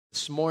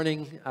This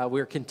morning,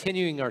 we're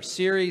continuing our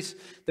series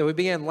that we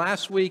began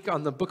last week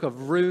on the book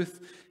of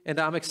Ruth, and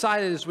I'm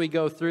excited as we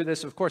go through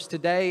this. Of course,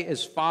 today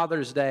is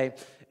Father's Day,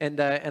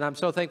 and I'm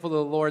so thankful to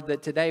the Lord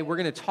that today we're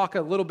going to talk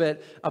a little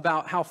bit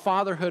about how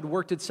fatherhood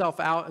worked itself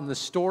out in the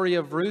story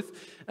of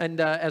Ruth. And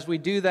as we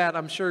do that,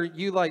 I'm sure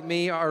you, like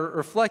me, are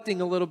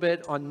reflecting a little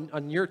bit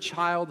on your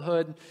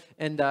childhood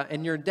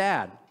and your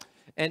dad.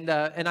 And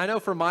I know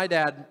for my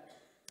dad,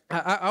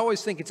 I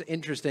always think it's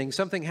interesting.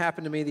 Something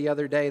happened to me the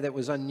other day that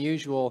was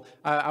unusual.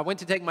 I went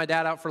to take my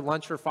dad out for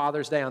lunch for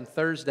Father's Day on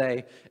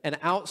Thursday, and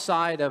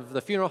outside of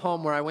the funeral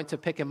home where I went to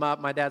pick him up,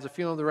 my dad's a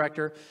funeral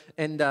director,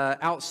 and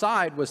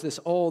outside was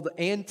this old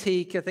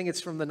antique, I think it's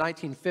from the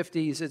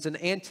 1950s. It's an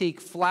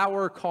antique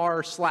flower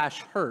car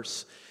 /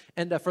 hearse.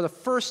 And for the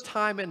first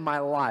time in my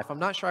life, I'm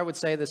not sure I would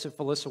say this if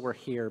Alyssa were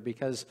here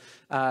because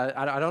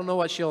I don't know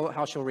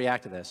how she'll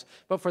react to this.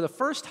 But for the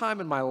first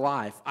time in my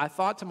life, I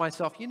thought to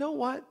myself, you know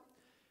what?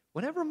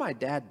 Whenever my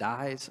dad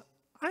dies,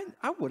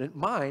 I wouldn't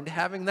mind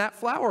having that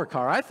flower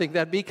car. I think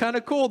that'd be kind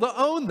of cool to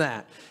own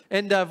that.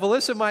 And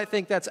Melissa might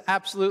think that's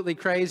absolutely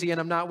crazy, and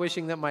I'm not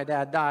wishing that my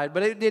dad died.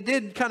 But it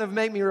did kind of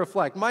make me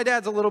reflect. My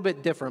dad's a little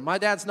bit different. My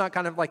dad's not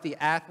kind of like the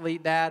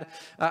athlete dad.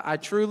 I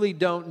truly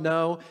don't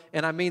know,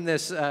 and I mean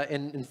this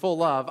in full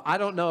love. I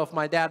don't know if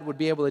my dad would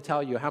be able to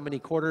tell you how many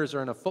quarters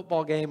are in a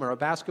football game or a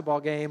basketball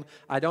game.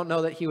 I don't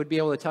know that he would be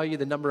able to tell you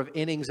the number of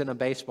innings in a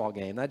baseball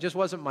game. That just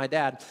wasn't my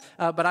dad.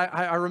 But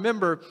I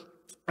remember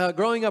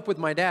growing up with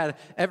my dad,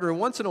 every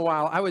once in a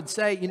while, I would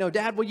say,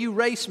 Dad, will you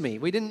race me?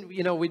 We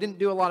didn't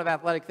do a lot of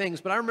athletic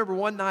things, but I remember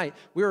one night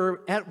we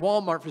were at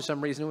Walmart for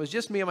some reason. It was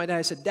just me and my dad.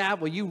 I said, Dad,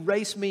 will you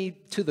race me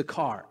to the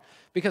car?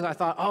 Because I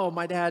thought, oh,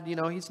 my dad,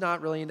 he's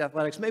not really into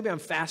athletics. Maybe I'm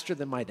faster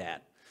than my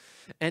dad.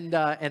 And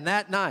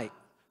that night,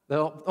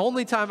 the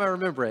only time I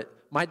remember it,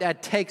 my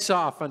dad takes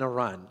off on a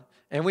run.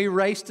 And we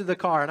raced to the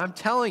car, and I'm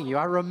telling you,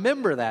 I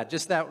remember that,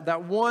 just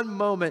that one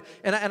moment.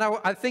 And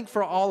I think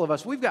for all of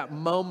us, we've got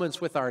moments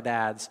with our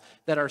dads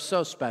that are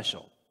so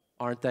special,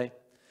 aren't they?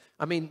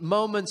 I mean,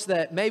 moments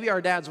that maybe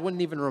our dads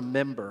wouldn't even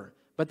remember,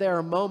 but there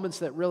are moments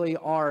that really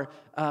are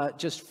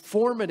just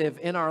formative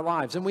in our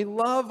lives. And we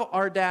love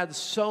our dads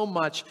so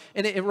much,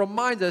 and it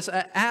reminds us,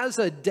 as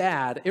a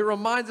dad, it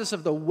reminds us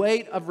of the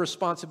weight of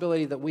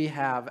responsibility that we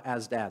have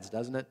as dads,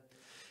 doesn't it?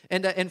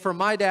 And for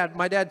my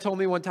dad told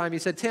me one time, he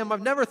said, Tim,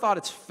 I've never thought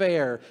it's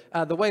fair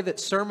the way that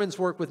sermons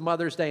work with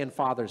Mother's Day and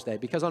Father's Day.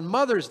 Because on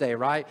Mother's Day,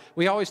 right,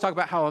 we always talk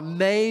about how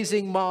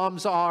amazing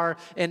moms are,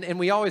 and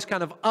we always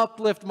kind of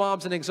uplift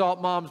moms and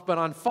exalt moms. But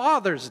on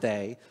Father's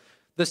Day,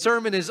 the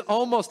sermon is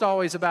almost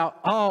always about,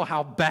 oh,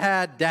 how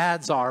bad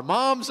dads are.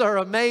 Moms are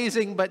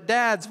amazing, but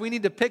dads, we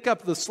need to pick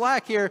up the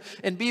slack here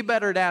and be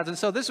better dads. And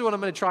so this is what I'm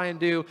going to try and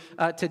do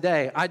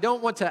today. I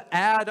don't want to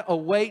add a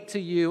weight to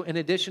you in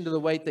addition to the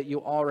weight that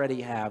you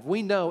already have.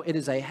 We know it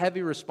is a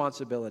heavy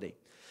responsibility.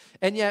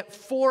 And yet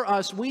for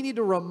us, we need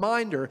a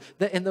reminder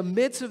that in the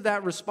midst of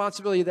that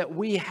responsibility that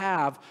we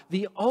have,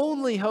 the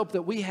only hope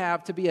that we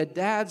have to be a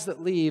dads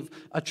that leave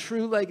a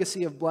true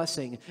legacy of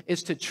blessing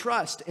is to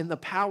trust in the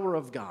power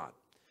of God.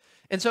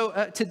 And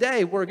so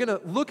today we're going to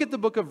look at the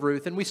book of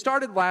Ruth, and we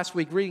started last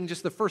week reading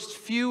just the first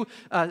few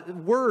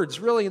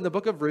words really in the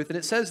book of Ruth, and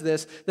it says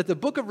this, that the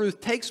book of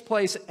Ruth takes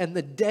place in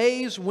the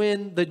days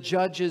when the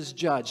judges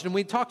judged. And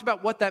we talked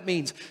about what that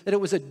means, that it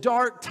was a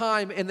dark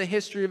time in the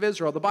history of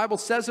Israel. The Bible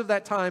says of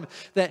that time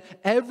that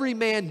every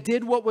man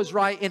did what was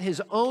right in his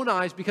own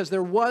eyes because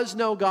there was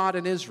no God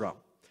in Israel.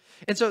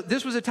 And so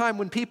this was a time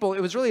when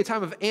it was really a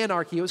time of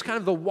anarchy. It was kind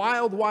of the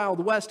wild,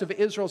 wild west of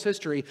Israel's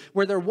history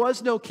where there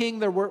was no king,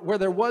 where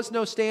there was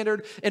no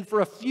standard. And for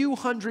a few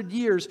hundred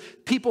years,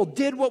 people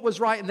did what was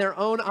right in their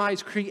own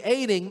eyes,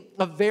 creating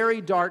a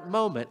very dark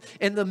moment.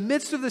 In the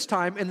midst of this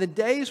time, in the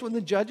days when the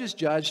judges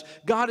judged,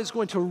 God is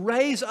going to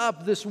raise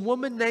up this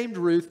woman named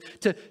Ruth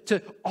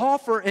to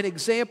offer an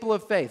example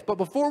of faith. But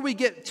before we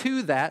get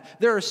to that,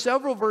 there are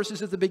several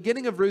verses at the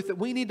beginning of Ruth that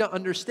we need to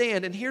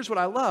understand. And here's what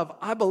I love.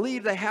 I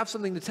believe they have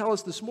something to tell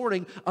us this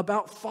morning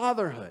about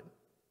fatherhood.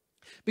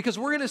 Because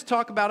we're going to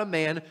talk about a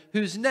man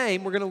whose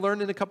name, we're going to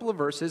learn in a couple of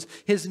verses,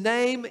 his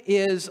name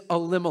is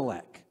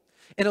Elimelech.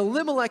 And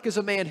Elimelech is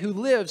a man who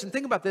lives, and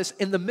think about this,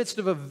 in the midst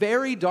of a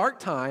very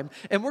dark time.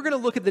 And we're going to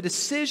look at the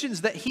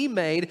decisions that he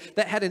made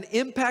that had an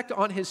impact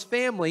on his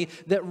family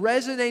that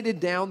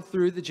resonated down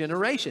through the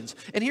generations.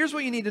 And here's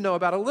what you need to know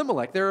about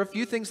Elimelech. There are a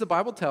few things the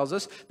Bible tells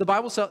us. The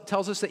Bible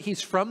tells us that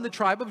he's from the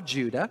tribe of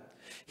Judah.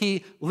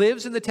 He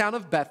lives in the town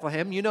of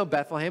Bethlehem. You know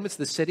Bethlehem, it's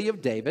the city of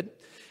David.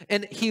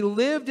 And he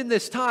lived in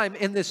this time,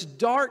 in this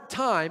dark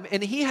time,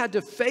 and he had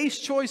to face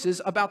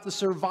choices about the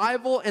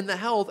survival and the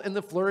health and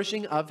the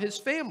flourishing of his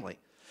family.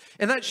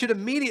 And that should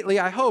immediately,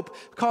 I hope,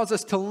 cause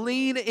us to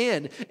lean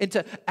in and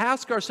to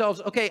ask ourselves,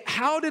 okay,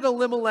 how did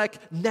Elimelech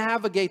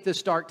navigate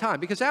this dark time?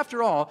 Because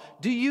after all,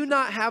 do you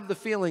not have the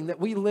feeling that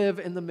we live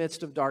in the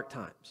midst of dark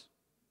times?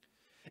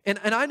 And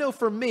I know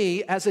for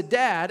me, as a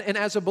dad and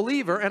as a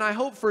believer, and I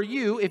hope for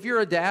you, if you're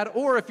a dad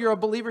or if you're a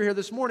believer here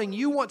this morning,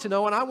 you want to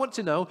know, and I want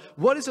to know,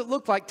 what does it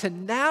look like to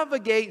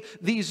navigate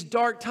these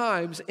dark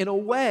times in a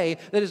way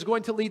that is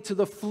going to lead to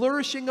the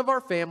flourishing of our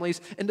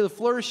families and to the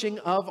flourishing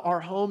of our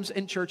homes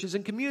and churches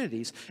and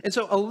communities. And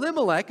so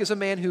Elimelech is a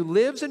man who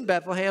lives in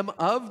Bethlehem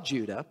of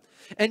Judah,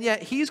 and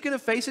yet he's going to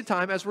face a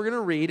time, as we're going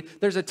to read,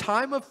 there's a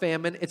time of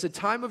famine, it's a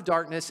time of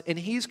darkness, and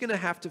he's going to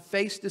have to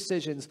face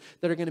decisions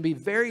that are going to be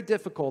very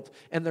difficult,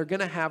 and they're going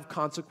to have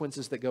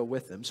consequences that go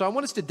with them. So I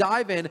want us to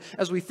dive in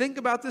as we think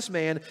about this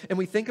man and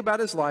we think about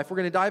his life. We're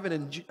going to dive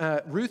in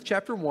Ruth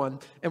chapter 1,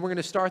 and we're going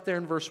to start there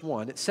in verse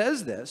 1. It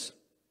says this: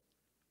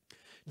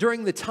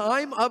 during the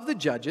time of the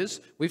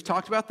judges, we've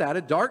talked about that,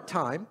 a dark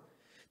time,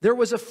 there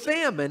was a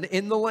famine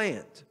in the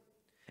land.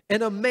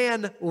 And a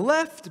man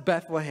left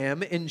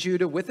Bethlehem in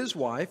Judah with his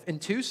wife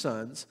and 2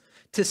 sons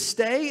to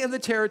stay in the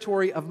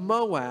territory of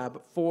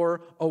Moab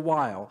for a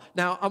while.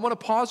 Now, I want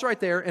to pause right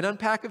there and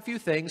unpack a few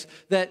things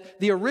that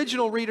the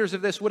original readers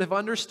of this would have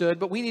understood,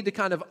 but we need to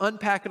kind of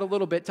unpack it a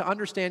little bit to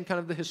understand kind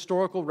of the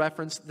historical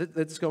reference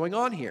that's going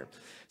on here.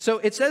 So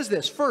it says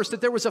this, first, that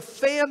there was a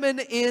famine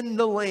in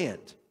the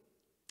land.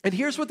 And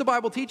here's what the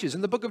Bible teaches.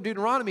 In the book of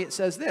Deuteronomy, it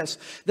says this,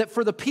 that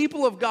for the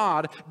people of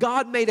God,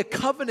 God made a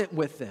covenant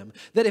with them,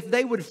 that if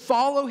they would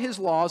follow his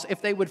laws, if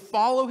they would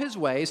follow his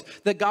ways,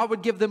 that God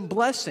would give them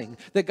blessing,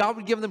 that God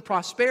would give them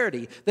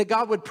prosperity, that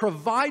God would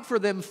provide for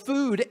them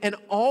food and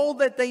all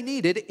that they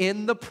needed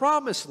in the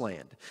promised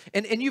land.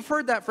 And you've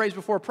heard that phrase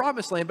before,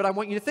 promised land, but I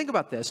want you to think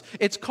about this.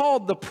 It's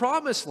called the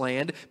promised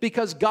land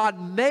because God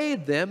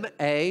made them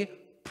a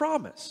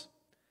promise.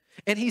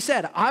 And he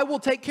said, I will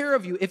take care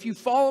of you. If you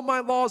follow my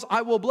laws,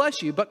 I will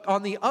bless you. But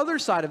on the other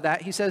side of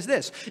that, he says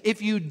this,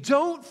 if you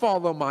don't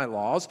follow my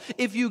laws,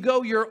 if you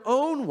go your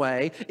own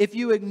way, if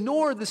you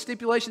ignore the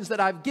stipulations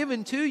that I've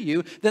given to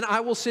you, then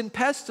I will send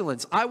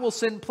pestilence. I will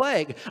send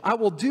plague. I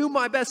will do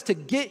my best to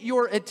get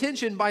your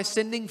attention by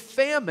sending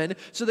famine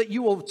so that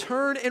you will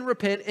turn and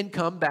repent and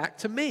come back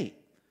to me.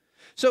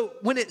 So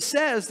when it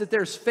says that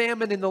there's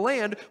famine in the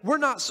land, we're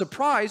not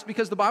surprised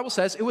because the Bible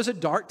says it was a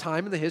dark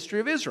time in the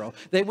history of Israel.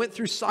 They went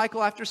through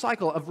cycle after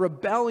cycle of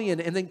rebellion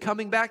and then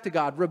coming back to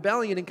God,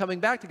 rebellion and coming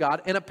back to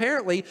God. And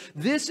apparently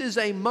this is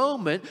a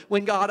moment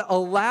when God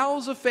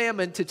allows a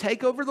famine to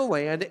take over the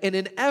land in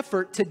an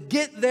effort to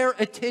get their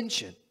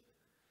attention.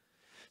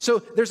 So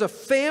there's a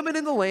famine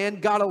in the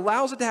land. God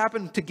allows it to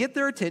happen to get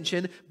their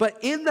attention. But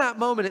in that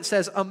moment, it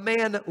says a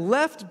man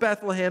left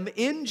Bethlehem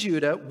in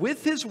Judah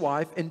with his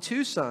wife and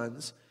 2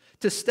 sons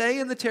to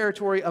stay in the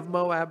territory of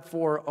Moab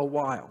for a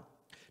while.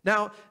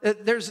 Now,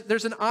 there's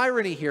an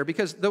irony here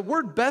because the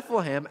word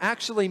Bethlehem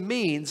actually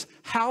means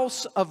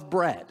house of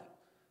bread.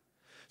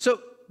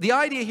 So the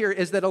idea here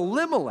is that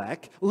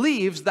Elimelech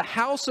leaves the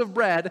house of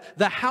bread,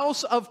 the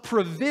house of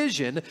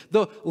provision,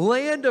 the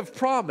land of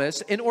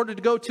promise, in order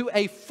to go to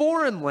a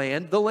foreign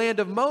land, the land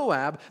of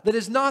Moab, that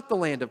is not the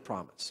land of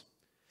promise.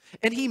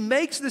 And he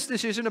makes this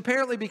decision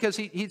apparently because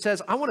he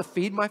says, I want to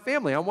feed my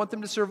family. I want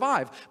them to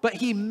survive. But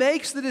he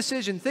makes the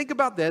decision, think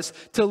about this,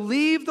 to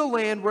leave the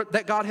land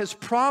that God has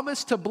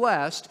promised to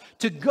bless,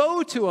 to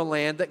go to a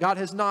land that God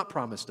has not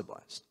promised to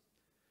bless.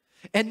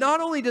 And not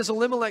only does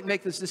Elimelech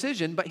make this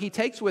decision, but he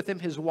takes with him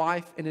his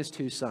wife and his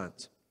 2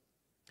 sons.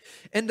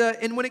 And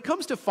when it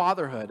comes to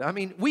fatherhood, I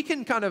mean, we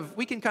can kind of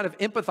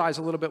empathize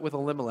a little bit with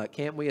Elimelech,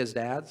 can't we, as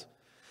dads?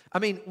 I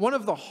mean, one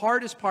of the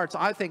hardest parts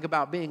I think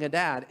about being a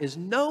dad is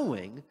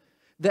knowing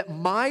that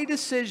my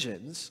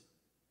decisions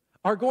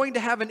are going to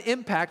have an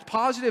impact,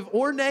 positive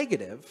or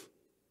negative,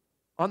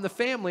 on the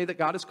family that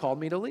God has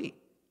called me to lead.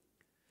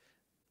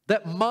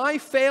 That my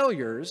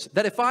failures,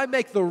 that if I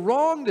make the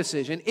wrong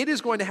decision, it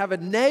is going to have a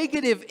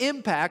negative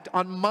impact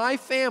on my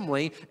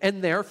family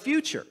and their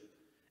future.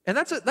 And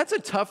that's a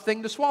tough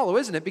thing to swallow,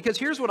 isn't it? Because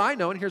here's what I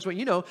know and here's what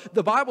you know.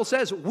 The Bible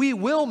says we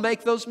will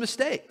make those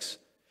mistakes.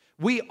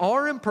 We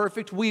are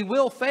imperfect, we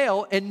will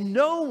fail, and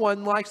no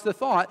one likes the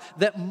thought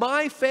that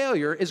my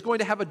failure is going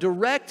to have a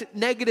direct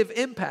negative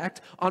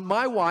impact on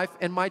my wife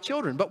and my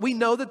children. But we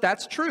know that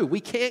that's true. We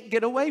can't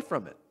get away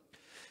from it.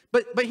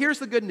 But here's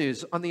the good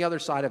news on the other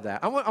side of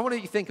that. I want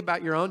you to think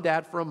about your own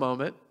dad for a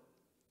moment.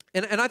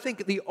 And I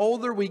think the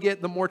older we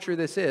get, the more true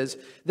this is,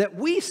 that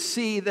we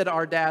see that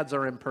our dads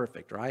are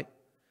imperfect, right?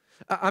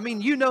 I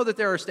mean, you know that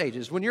there are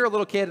stages. When you're a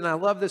little kid, and I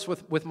love this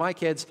with my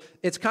kids,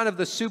 it's kind of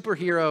the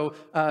superhero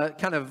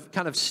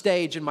kind of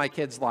stage in my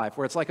kid's life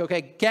where it's like,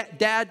 okay,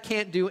 dad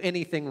can't do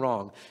anything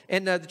wrong.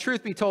 And the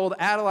truth be told,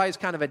 Adelaide's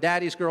kind of a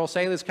daddy's girl.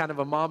 Selah's kind of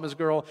a mama's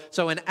girl.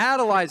 So in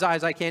Adelaide's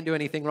eyes, I can't do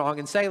anything wrong.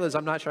 In Selah's,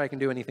 I'm not sure I can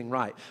do anything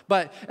right.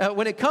 But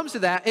when it comes to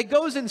that, it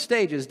goes in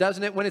stages,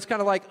 doesn't it? When it's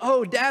kind of like,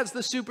 oh, dad's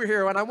the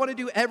superhero, and I want to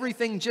do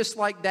everything just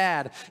like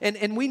dad.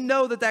 And we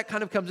know that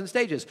kind of comes in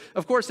stages.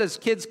 Of course, as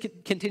kids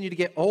continue to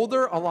get older,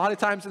 older, a lot of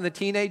times in the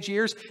teenage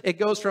years, it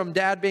goes from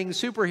dad being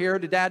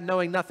superhero to dad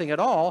knowing nothing at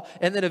all.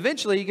 And then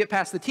eventually you get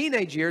past the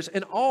teenage years,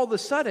 and all of a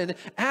sudden,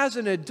 as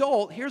an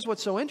adult, here's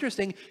what's so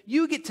interesting.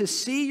 You get to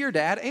see your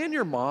dad and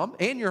your mom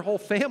and your whole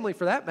family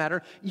for that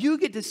matter. You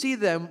get to see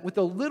them with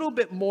a little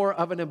bit more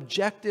of an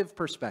objective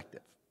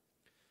perspective.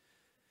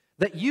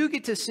 That you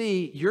get to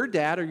see your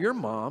dad or your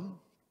mom,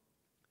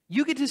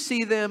 you get to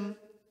see them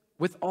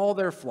with all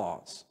their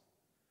flaws.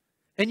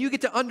 And you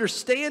get to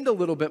understand a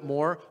little bit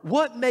more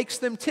what makes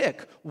them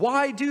tick.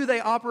 Why do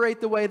they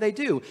operate the way they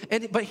do?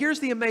 But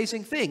here's the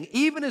amazing thing.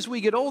 Even as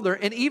we get older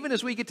and even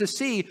as we get to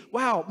see,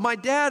 wow, my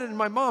dad and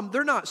my mom,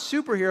 they're not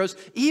superheroes.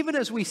 Even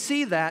as we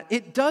see that,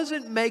 it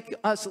doesn't make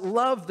us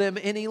love them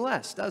any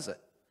less, does it?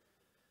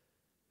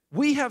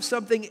 We have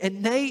something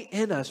innate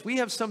in us. We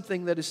have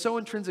something that is so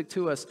intrinsic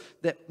to us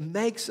that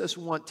makes us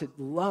want to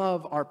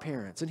love our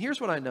parents. And here's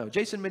what I know.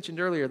 Jason mentioned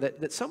earlier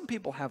that some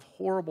people have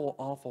horrible,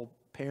 awful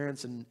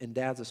parents and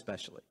dads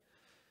especially.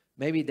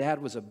 Maybe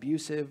dad was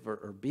abusive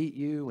or beat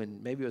you,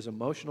 and maybe it was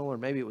emotional, or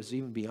maybe it was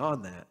even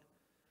beyond that.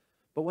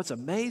 But what's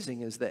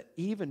amazing is that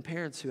even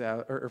parents who have,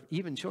 or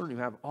even children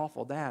who have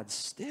awful dads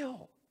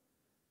still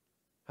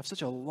have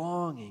such a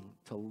longing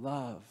to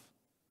love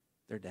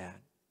their dad.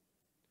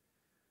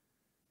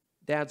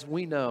 Dads,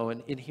 we know,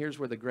 and here's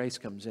where the grace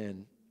comes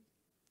in.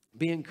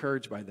 Be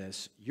encouraged by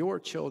this. Your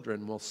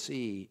children will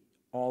see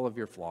all of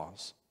your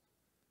flaws.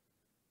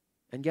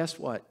 And guess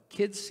what?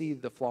 Kids see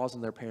the flaws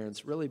in their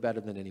parents really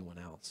better than anyone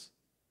else.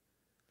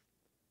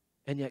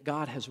 And yet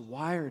God has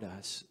wired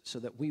us so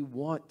that we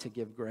want to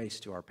give grace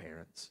to our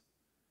parents,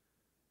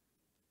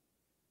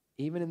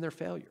 even in their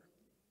failure.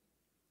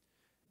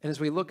 And as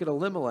we look at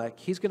Elimelech,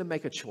 he's going to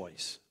make a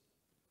choice.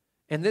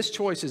 And this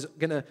choice is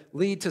going to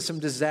lead to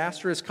some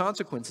disastrous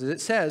consequences. It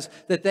says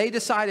that they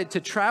decided to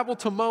travel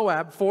to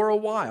Moab for a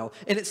while.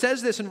 And it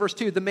says this in verse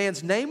 2, the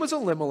man's name was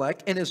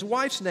Elimelech, and his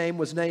wife's name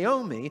was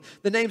Naomi.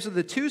 The names of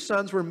the two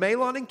sons were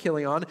Mahlon and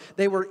Chilion.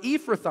 They were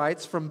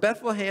Ephrathites from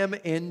Bethlehem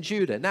in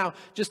Judah. Now,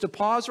 just to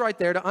pause right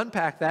there to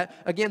unpack that.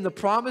 Again, the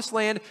promised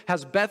land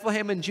has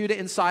Bethlehem and Judah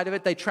inside of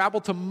it. They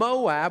travel to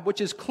Moab, which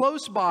is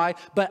close by,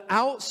 but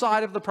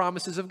outside of the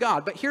promises of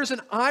God. But here's an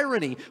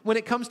irony when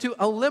it comes to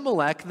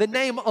Elimelech. The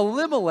name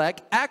Elimelech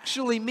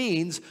actually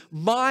means,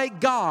 my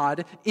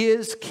God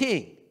is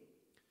king.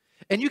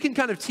 And you can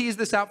kind of tease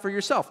this out for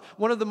yourself.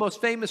 One of the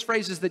most famous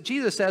phrases that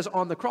Jesus says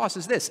on the cross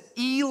is this,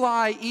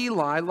 Eli,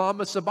 Eli,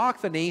 lama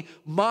sabachthani,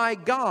 my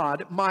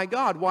God,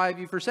 why have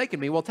you forsaken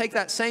me? Well, take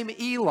that same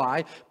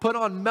Eli, put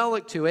on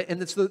Melech to it,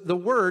 and it's the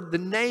word, the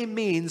name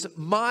means,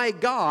 my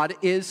God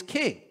is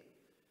king.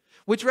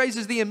 Which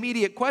raises the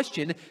immediate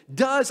question,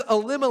 does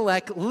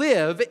Elimelech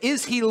live?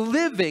 Is he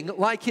living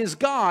like his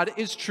God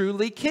is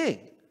truly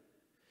king?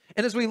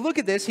 And as we look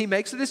at this, he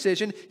makes a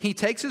decision. He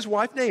takes his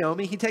wife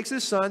Naomi, he takes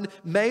his son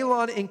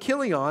Mahlon and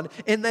Chilion,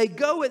 and they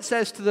go, it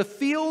says, to the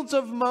fields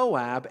of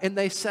Moab, and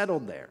they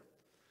settled there.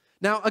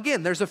 Now,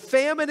 again, there's a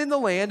famine in the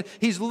land.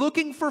 He's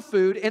looking for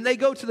food, and they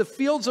go to the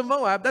fields of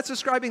Moab. That's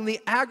describing the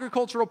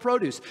agricultural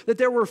produce, that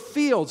there were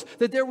fields,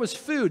 that there was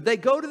food. They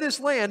go to this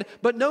land,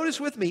 but notice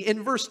with me,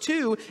 in verse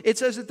 2, it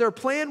says that their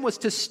plan was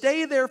to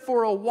stay there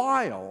for a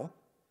while.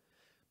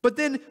 But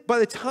then by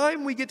the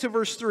time we get to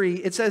verse 3,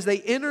 it says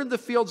they entered the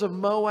fields of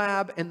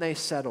Moab and they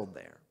settled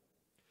there.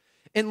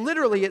 And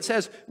literally it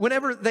says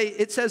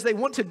it says they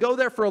want to go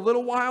there for a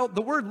little while.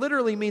 The word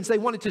literally means they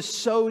wanted to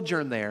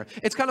sojourn there.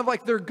 It's kind of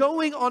like they're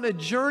going on a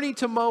journey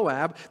to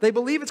Moab. They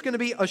believe it's going to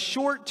be a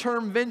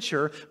short-term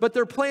venture, but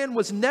their plan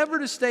was never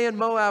to stay in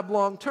Moab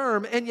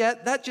long-term, and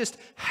yet that just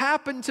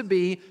happened to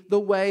be the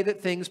way that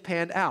things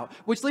panned out.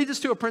 Which leads us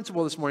to a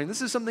principle this morning.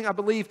 This is something I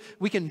believe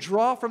we can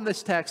draw from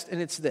this text,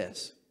 and it's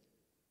this.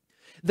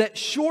 That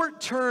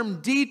short-term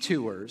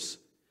detours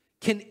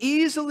can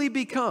easily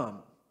become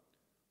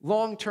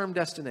long-term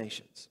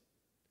destinations.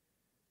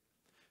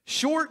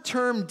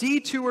 Short-term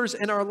detours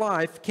in our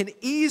life can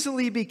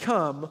easily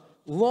become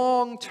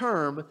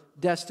long-term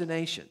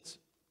destinations.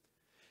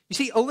 You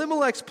see,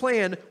 Elimelech's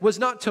plan was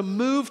not to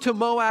move to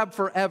Moab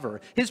forever.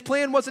 His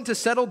plan wasn't to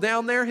settle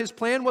down there. His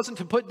plan wasn't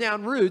to put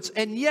down roots.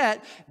 And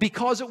yet,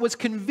 because it was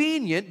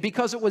convenient,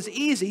 because it was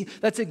easy,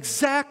 that's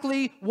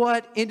exactly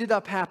what ended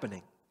up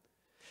happening.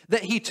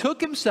 That he took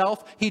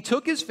himself, he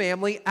took his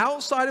family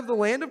outside of the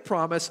land of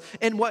promise,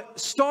 and what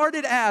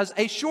started as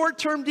a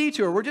short-term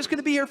detour, we're just going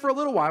to be here for a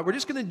little while, we're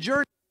just going to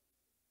journey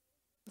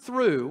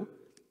through,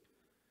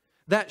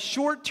 that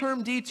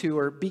short-term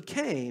detour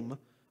became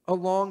a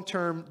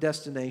long-term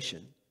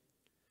destination.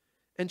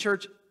 And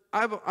church,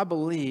 I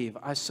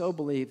so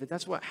believe that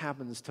that's what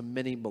happens to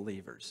many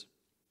believers.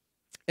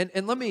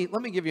 And let me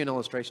give you an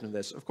illustration of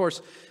this. Of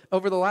course,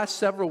 over the last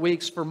several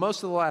weeks, for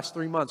most of the last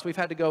 3 months, we've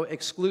had to go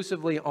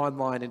exclusively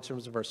online in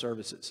terms of our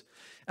services.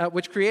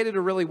 which created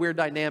a really weird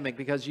dynamic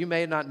because you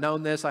may have not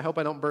known this. I hope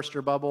I don't burst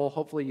your bubble.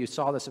 Hopefully you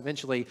saw this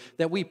eventually,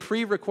 that we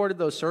pre-recorded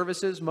those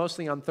services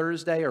mostly on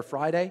Thursday or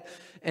Friday,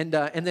 and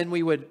then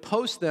we would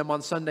post them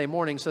on Sunday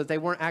morning so that they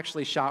weren't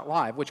actually shot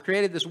live, which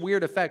created this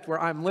weird effect where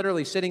I'm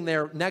literally sitting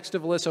there next to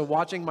Melissa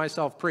watching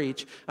myself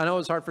preach. I know it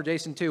was hard for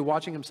Jason too,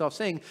 watching himself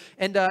sing.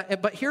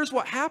 But here's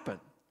what happened.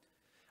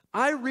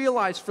 I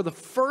realized for the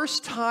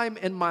first time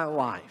in my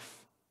life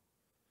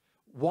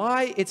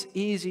why it's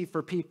easy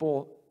for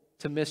people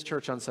to miss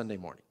church on Sunday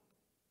morning.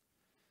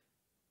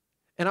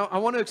 And I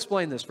want to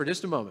explain this for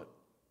just a moment.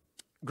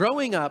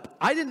 Growing up,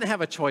 I didn't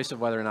have a choice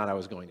of whether or not I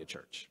was going to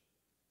church.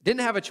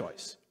 Didn't have a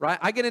choice, right?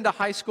 I get into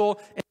high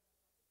school, and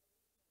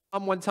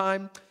Mom one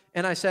time,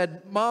 and I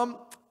said, Mom,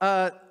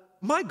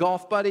 my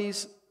golf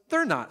buddies,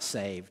 they're not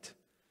saved.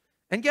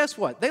 And guess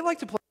what? They like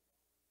to play.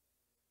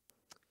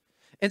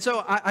 And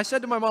so I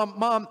said to my mom,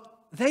 Mom,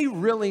 they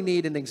really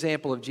need an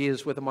example of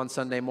Jesus with them on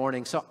Sunday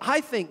morning. So I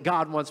think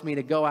God wants me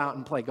to go out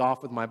and play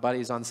golf with my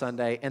buddies on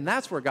Sunday, and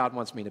that's where God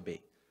wants me to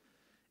be.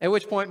 At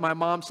which point my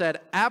mom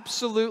said,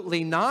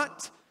 absolutely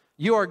not.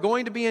 You are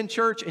going to be in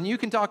church, and you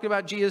can talk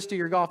about Jesus to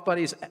your golf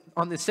buddies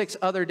on the 6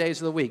 other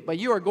days of the week, but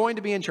you are going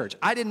to be in church.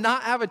 I did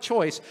not have a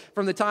choice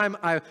from the time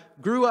I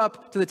grew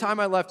up to the time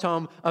I left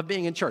home of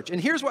being in church.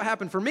 And here's what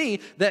happened for me,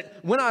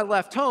 that when I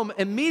left home,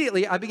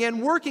 immediately I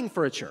began working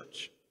for a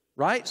church.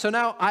 Right? So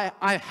now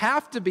I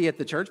have to be at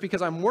the church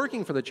because I'm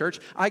working for the church.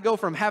 I go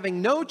from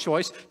having no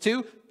choice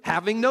to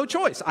having no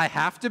choice. I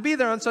have to be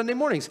there on Sunday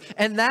mornings.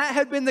 And that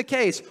had been the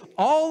case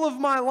all of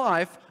my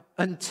life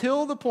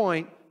until the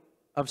point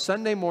of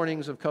Sunday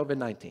mornings of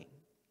COVID-19.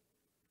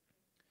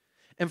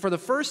 And for the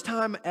first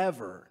time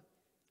ever,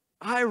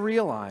 I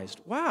realized,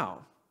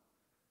 wow,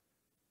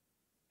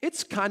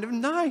 it's kind of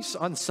nice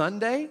on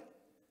Sunday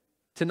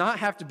to not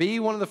have to be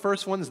one of the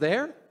first ones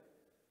there.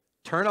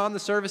 Turn on the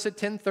service at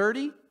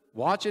 10:30.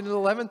 Watch it at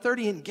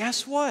 11:30, and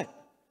guess what?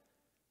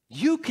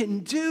 You can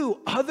do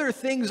other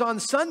things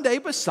on Sunday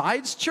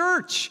besides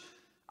church.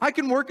 I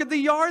can work at the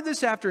yard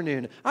this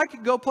afternoon. I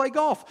could go play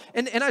golf.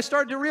 And I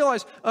started to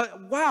realize,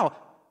 wow,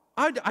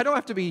 I don't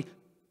have to be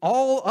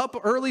all up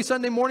early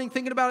Sunday morning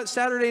thinking about it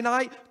Saturday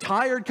night,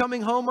 tired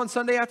coming home on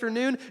Sunday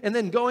afternoon, and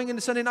then going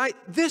into Sunday night.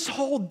 This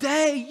whole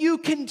day, you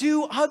can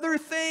do other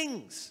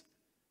things.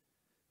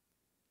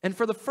 And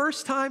for the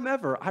first time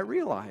ever, I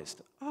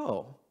realized,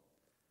 oh,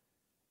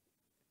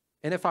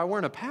 and if I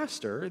weren't a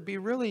pastor, it'd be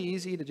really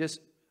easy to just,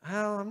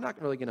 well, I'm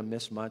not really going to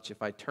miss much.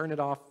 If I turn it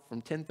off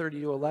from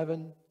 10:30 to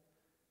 11,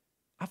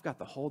 I've got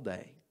the whole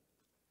day.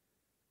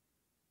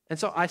 And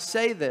so I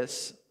say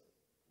this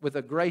with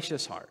a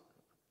gracious heart.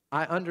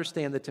 I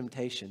understand the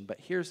temptation,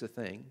 but here's the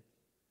thing.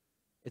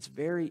 It's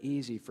very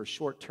easy for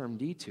short-term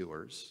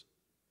detours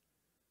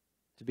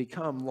to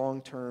become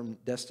long-term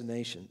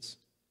destinations.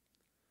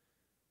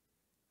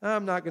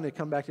 I'm not going to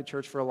come back to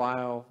church for a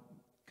while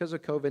because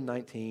of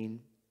COVID-19.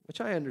 Which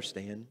I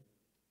understand.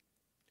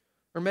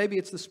 Or maybe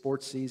it's the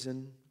sports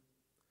season.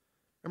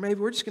 Or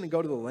maybe we're just going to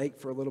go to the lake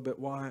for a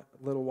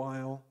little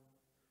while.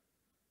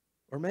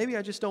 Or maybe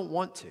I just don't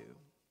want to.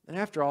 And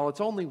after all,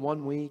 it's only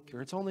 1 week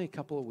or it's only a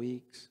couple of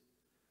weeks.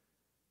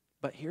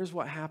 But here's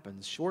what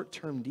happens.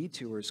 Short-term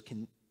detours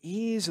can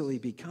easily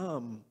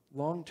become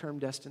long-term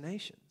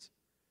destinations.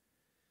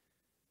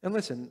 And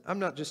listen, I'm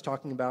not just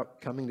talking about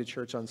coming to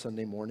church on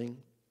Sunday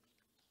morning.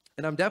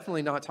 And I'm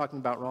definitely not talking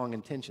about wrong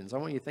intentions. I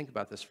want you to think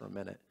about this for a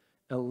minute.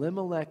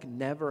 Elimelech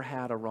never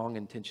had a wrong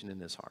intention in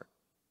his heart.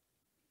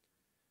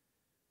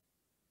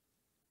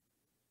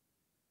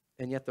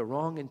 And yet the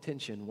wrong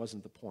intention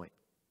wasn't the point.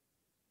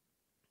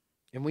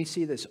 And we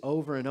see this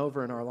over and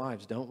over in our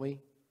lives, don't we?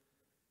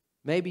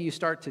 Maybe you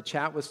start to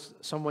chat with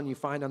someone you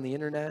find on the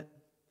internet,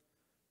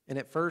 and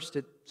at first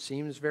it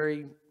seems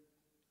very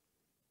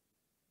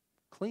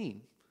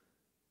clean.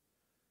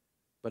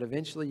 But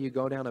eventually you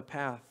go down a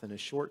path and a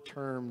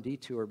short-term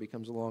detour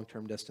becomes a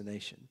long-term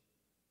destination.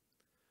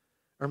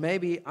 Or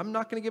maybe I'm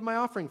not going to give my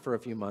offering for a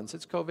few months.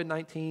 It's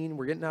COVID-19.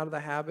 We're getting out of the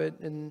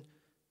habit.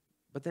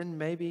 But then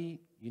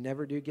maybe you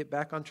never do get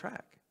back on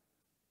track.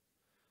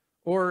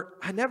 Or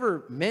I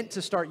never meant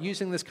to start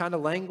using this kind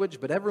of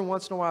language, but every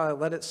once in a while I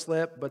let it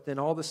slip, but then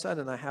all of a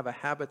sudden I have a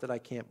habit that I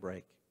can't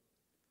break.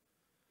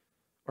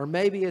 Or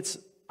maybe it's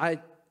I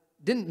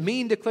didn't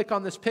mean to click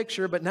on this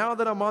picture, but now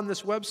that I'm on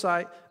this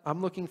website,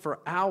 I'm looking for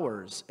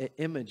hours at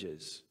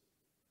images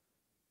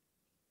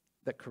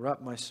that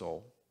corrupt my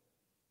soul.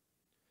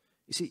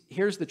 You see,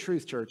 here's the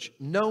truth, church.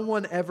 No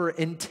one ever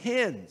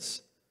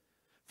intends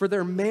for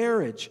their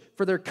marriage,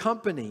 for their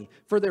company,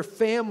 for their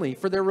family,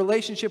 for their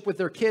relationship with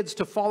their kids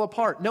to fall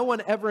apart. No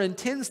one ever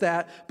intends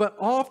that, but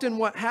often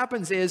what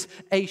happens is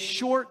a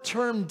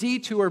short-term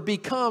detour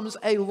becomes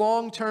a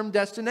long-term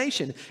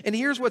destination. And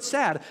here's what's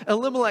sad.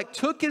 Elimelech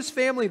took his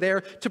family there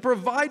to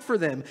provide for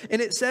them.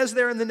 And it says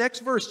there in the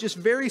next verse, just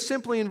very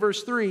simply in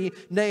verse 3,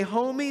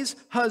 Naomi's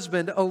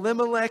husband,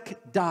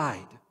 Elimelech,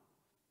 died.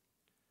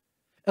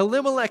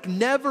 Elimelech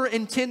never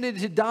intended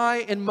to die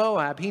in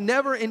Moab. He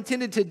never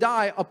intended to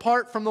die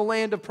apart from the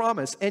land of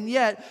promise. And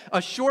yet,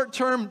 a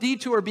short-term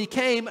detour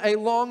became a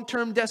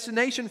long-term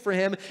destination for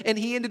him, and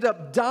he ended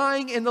up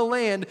dying in the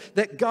land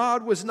that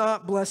God was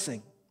not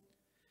blessing.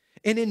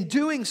 And in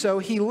doing so,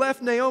 he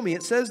left Naomi.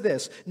 It says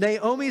this,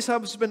 Naomi's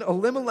husband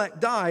Elimelech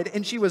died,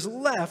 and she was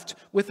left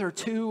with her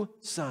 2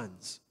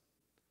 sons.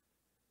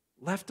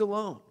 Left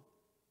alone.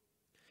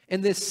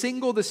 And this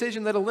single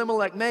decision that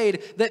Elimelech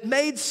made that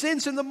made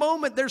sense in the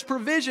moment. There's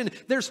provision.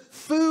 There's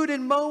food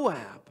in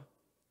Moab.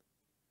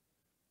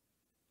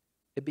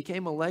 It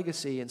became a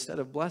legacy instead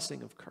of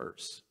blessing of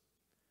curse.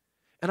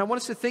 And I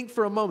want us to think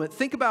for a moment.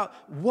 Think about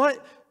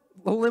what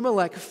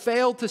Elimelech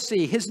failed to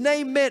see. His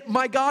name meant,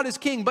 my God is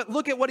king. But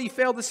look at what he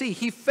failed to see.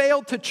 He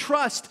failed to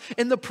trust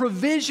in the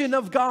provision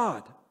of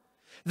God.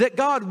 That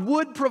God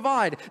would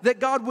provide, that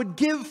God would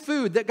give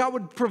food, that God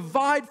would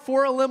provide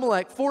for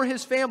Elimelech, for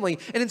his family.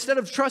 And instead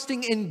of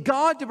trusting in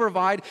God to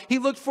provide, he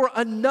looked for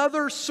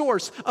another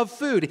source of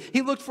food.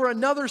 He looked for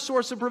another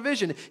source of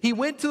provision. He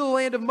went to the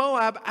land of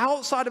Moab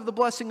outside of the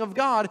blessing of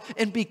God.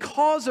 And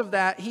because of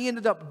that, he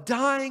ended up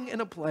dying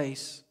in a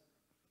place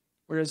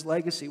where his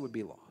legacy would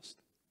be lost.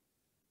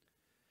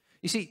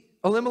 You see,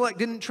 Elimelech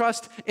didn't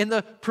trust in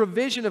the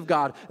provision of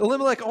God.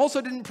 Elimelech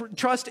also didn't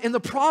trust in the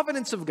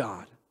providence of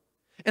God.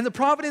 And the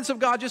providence of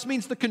God just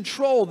means the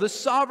control, the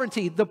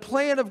sovereignty, the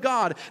plan of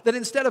God. That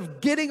instead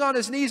of getting on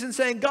his knees and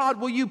saying,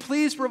 God, will you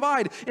please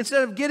provide?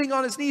 Instead of getting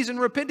on his knees and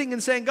repenting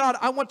and saying, God,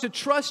 I want to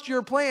trust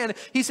your plan.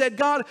 He said,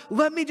 God,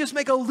 let me just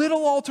make a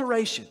little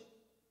alteration.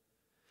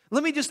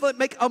 Let me just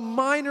make a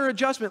minor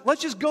adjustment.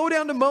 Let's just go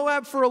down to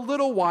Moab for a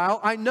little while.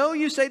 I know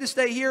you say to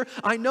stay here.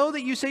 I know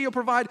that you say you'll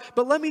provide.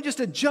 But let me just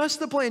adjust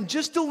the plan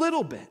just a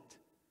little bit.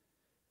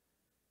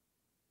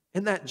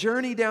 And that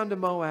journey down to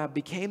Moab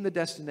became the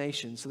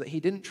destination so that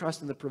he didn't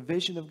trust in the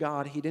provision of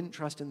God. He didn't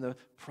trust in the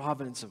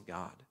providence of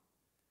God.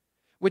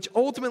 Which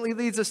ultimately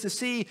leads us to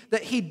see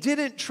that he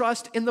didn't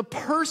trust in the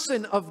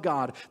person of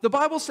God. The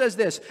Bible says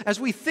this, as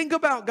we think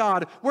about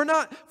God, we're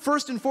not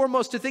first and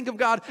foremost to think of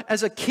God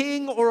as a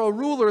king or a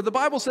ruler. The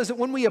Bible says that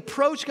when we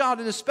approach God,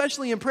 and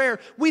especially in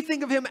prayer, we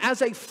think of him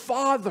as a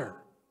father.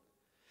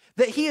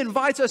 That he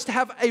invites us to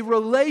have a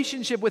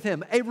relationship with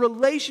him, a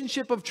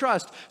relationship of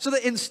trust. So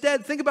that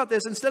instead, think about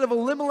this, instead of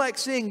Elimelech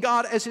seeing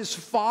God as his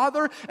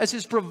father, as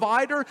his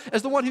provider,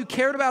 as the one who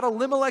cared about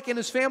Elimelech and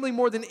his family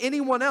more than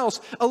anyone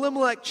else,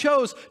 Elimelech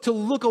chose to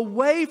look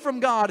away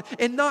from God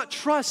and not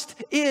trust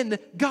in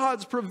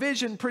God's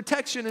provision,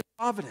 protection, and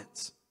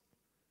providence.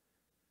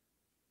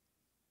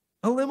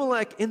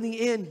 Elimelech, in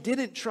the end,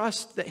 didn't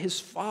trust that his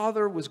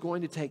father was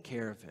going to take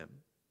care of him.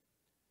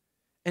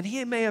 And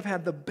he may have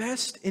had the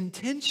best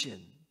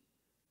intention,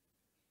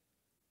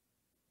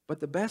 but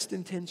the best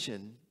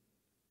intention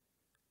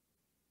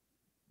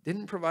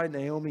didn't provide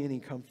Naomi any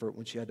comfort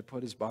when she had to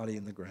put his body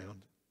in the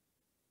ground.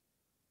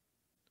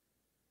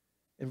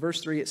 In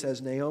verse 3 it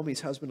says, Naomi's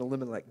husband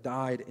Elimelech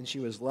died and she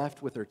was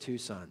left with her 2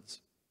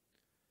 sons.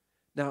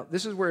 Now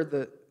this is where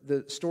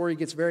the story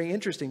gets very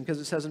interesting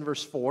because it says in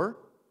verse 4,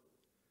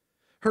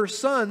 her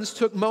sons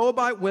took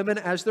Moabite women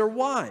as their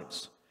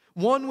wives.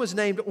 One was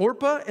named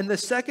Orpah, and the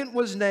second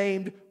was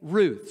named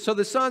Ruth. So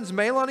the sons,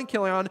 Mahlon and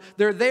Chilion,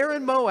 they're there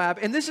in Moab.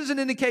 And this is an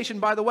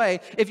indication, by the way,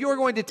 if you were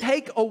going to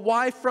take a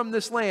wife from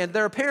this land,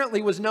 there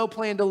apparently was no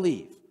plan to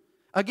leave.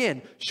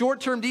 Again,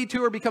 short-term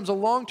detour becomes a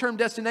long-term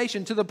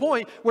destination to the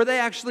point where they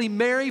actually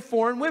marry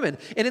foreign women.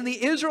 And in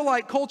the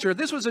Israelite culture,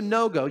 this was a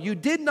no-go. You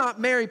did not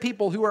marry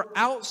people who were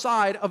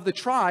outside of the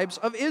tribes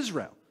of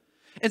Israel.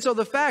 And so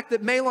the fact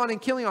that Mahlon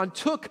and Chilion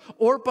took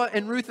Orpah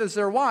and Ruth as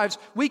their wives,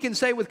 we can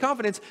say with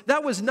confidence,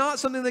 that was not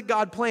something that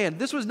God planned.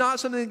 This was not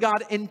something that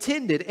God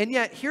intended. And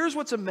yet, here's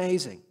what's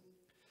amazing.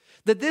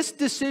 That this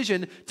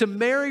decision to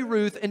marry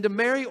Ruth and to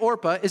marry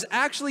Orpah is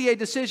actually a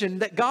decision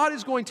that God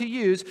is going to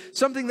use,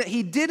 something that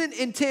he didn't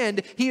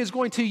intend, he is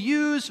going to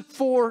use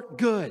for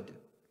good.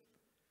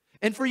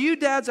 And for you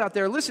dads out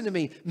there, listen to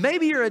me.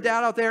 Maybe you're a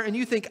dad out there and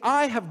you think,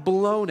 I have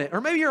blown it. Or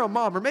maybe you're a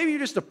mom, or maybe you're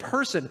just a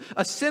person,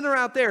 a sinner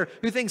out there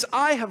who thinks,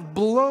 I have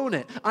blown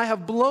it. I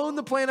have blown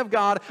the plan of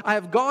God. I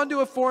have gone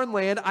to a foreign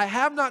land. I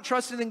have not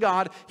trusted in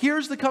God.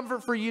 Here's the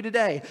comfort for you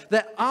today,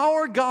 that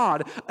our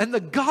God and the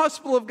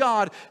gospel of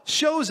God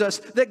shows us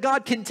that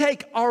God can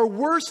take our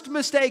worst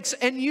mistakes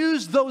and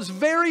use those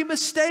very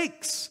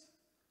mistakes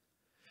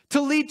to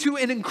lead to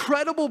an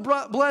incredible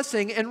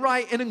blessing and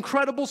write an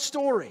incredible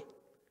story.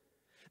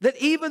 That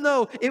even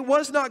though it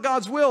was not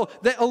God's will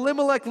that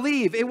Elimelech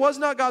leave, it was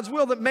not God's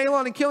will that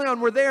Mahlon and Chilion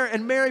were there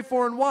and marry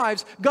foreign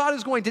wives, God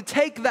is going to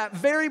take that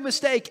very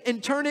mistake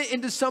and turn it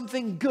into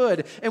something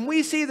good. And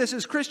we see this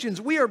as Christians.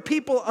 We are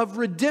people of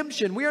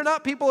redemption. We are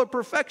not people of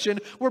perfection.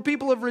 We're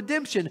people of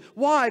redemption.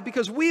 Why?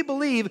 Because we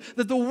believe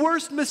that the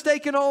worst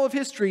mistake in all of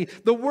history,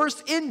 the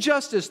worst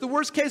injustice, the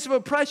worst case of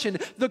oppression,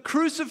 the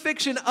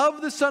crucifixion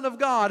of the Son of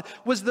God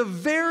was the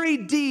very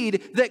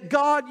deed that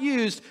God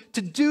used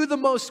to do the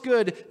most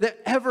good that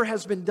ever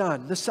has been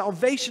done, the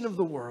salvation of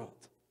the world,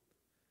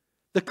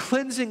 the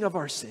cleansing of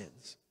our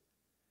sins.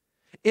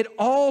 It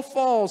all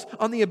falls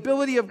on the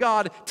ability of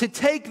God to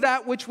take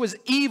that which was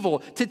evil,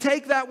 to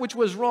take that which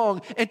was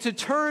wrong, and to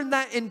turn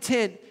that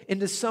intent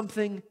into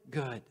something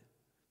good.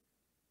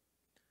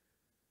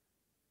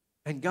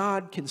 And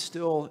God can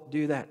still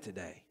do that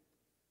today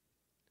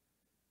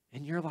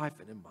in your life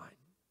and in mine.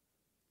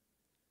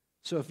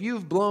 So if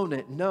you've blown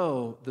it,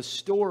 know the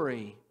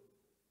story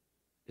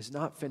is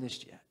not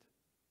finished yet.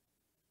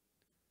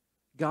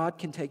 God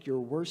can take your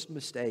worst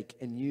mistake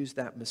and use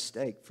that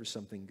mistake for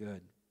something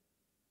good.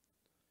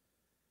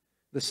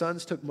 The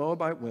sons took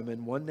Moabite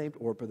women, one named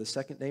Orpah, the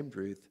second named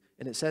Ruth,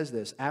 and it says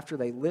this, after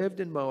they lived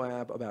in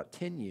Moab about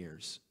 10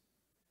 years,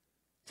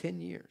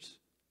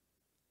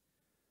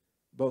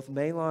 both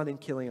Mahlon and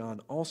Chilion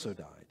also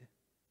died,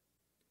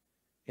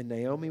 and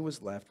Naomi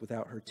was left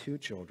without her 2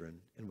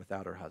 children and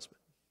without her husband.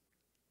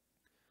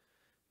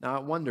 Now I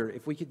wonder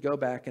if we could go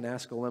back and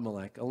ask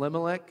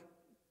Elimelech,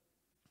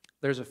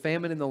 there's a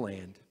famine in the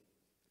land.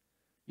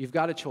 You've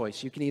got a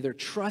choice. You can either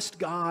trust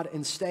God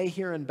and stay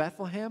here in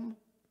Bethlehem,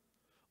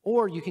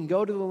 or you can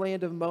go to the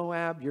land of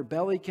Moab. Your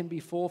belly can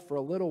be full for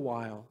a little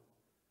while,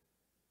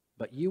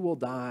 but you will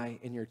die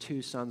and your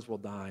 2 sons will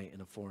die in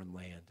a foreign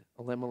land.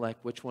 Elimelech,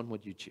 which one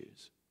would you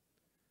choose?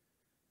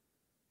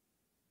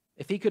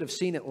 If he could have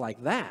seen it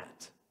like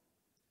that,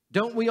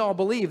 don't we all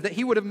believe that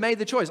he would have made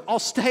the choice? I'll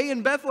stay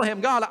in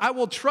Bethlehem. God, I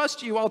will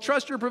trust you. I'll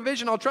trust your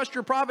provision. I'll trust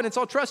your providence.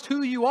 I'll trust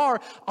who you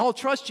are. I'll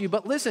trust you.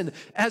 But listen,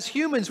 as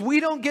humans, we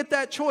don't get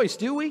that choice,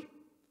 do we?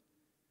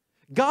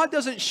 God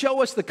doesn't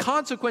show us the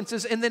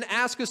consequences and then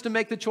ask us to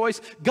make the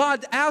choice.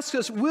 God asks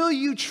us, will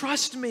you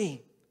trust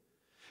me?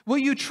 Will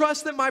you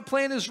trust that my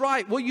plan is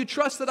right? Will you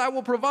trust that I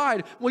will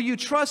provide? Will you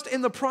trust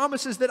in the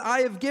promises that I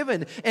have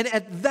given? And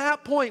at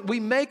that point, we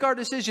make our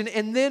decision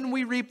and then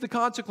we reap the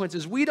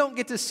consequences. We don't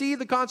get to see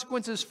the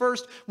consequences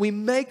first. We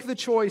make the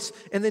choice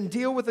and then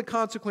deal with the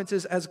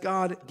consequences as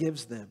God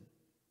gives them.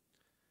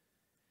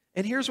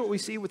 And here's what we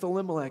see with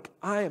Elimelech.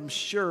 I am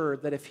sure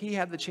that if he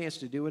had the chance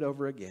to do it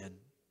over again,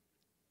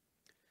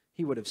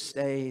 he would have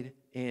stayed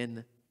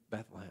in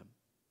Bethlehem.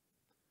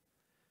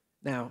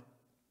 Now,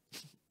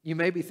 you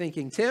may be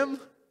thinking, Tim,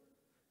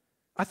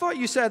 I thought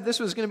you said this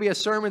was going to be a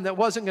sermon that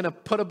wasn't going to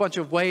put a bunch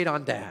of weight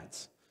on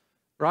dads,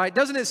 right?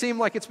 Doesn't it seem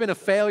like it's been a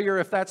failure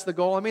if that's the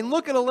goal? I mean,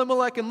 look at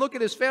Elimelech and look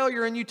at his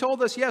failure, and you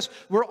told us, yes,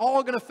 we're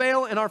all going to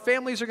fail and our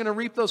families are going to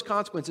reap those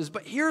consequences.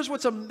 But here's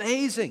what's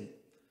amazing,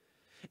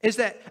 is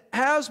that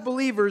as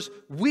believers,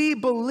 we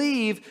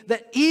believe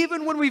that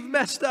even when we've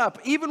messed up,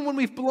 even when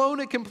we've blown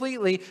it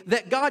completely,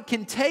 that God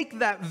can take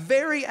that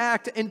very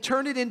act and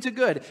turn it into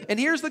good. And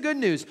here's the good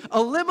news.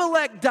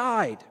 Elimelech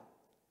died.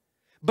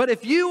 But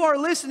if you are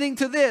listening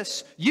to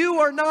this, you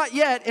are not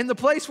yet in the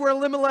place where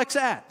Elimelech's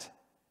at.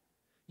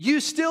 You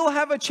still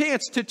have a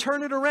chance to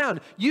turn it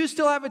around. You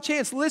still have a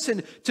chance,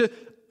 listen, to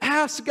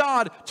ask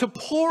God to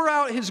pour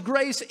out His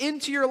grace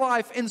into your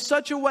life in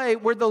such a way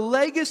where the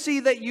legacy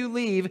that you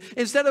leave,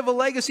 instead of a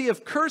legacy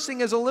of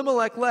cursing as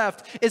Elimelech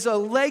left, is a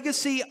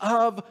legacy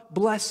of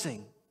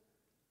blessing.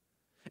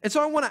 And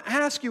so I want to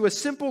ask you a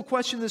simple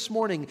question this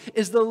morning.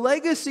 Is the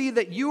legacy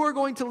that you are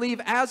going to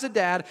leave as a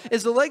dad,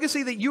 is the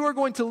legacy that you are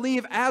going to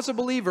leave as a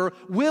believer,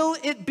 will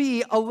it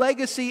be a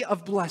legacy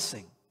of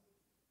blessing?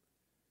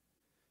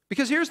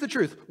 Because here's the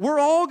truth. We're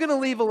all going to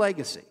leave a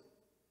legacy.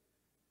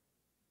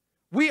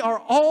 We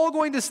are all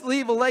going to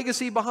leave a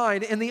legacy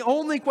behind, and the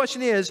only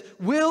question is,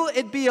 will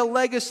it be a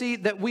legacy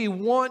that we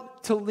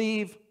want to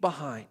leave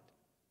behind?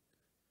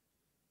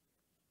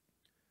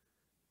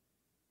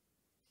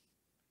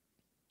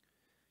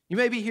 You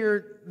may be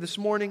here this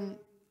morning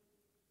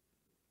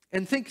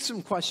and think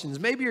some questions.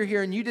 Maybe you're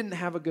here and you didn't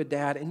have a good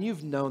dad, and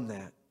you've known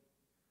that.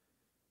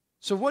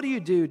 So what do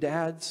you do,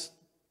 dads,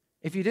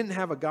 if you didn't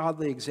have a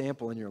godly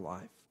example in your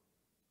life?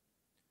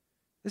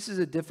 This is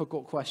a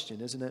difficult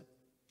question, isn't it?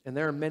 And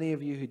there are many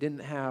of you who didn't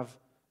have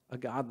a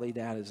godly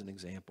dad as an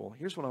example.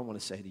 Here's what I want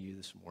to say to you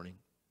this morning.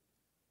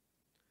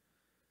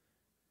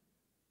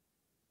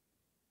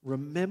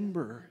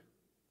 Remember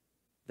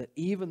that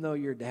even though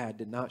your dad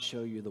did not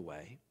show you the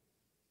way,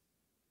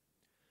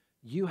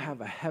 you have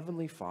a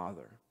heavenly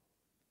Father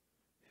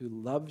who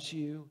loves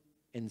you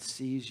and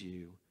sees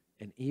you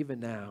and even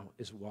now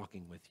is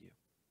walking with you.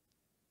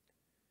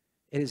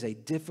 It is a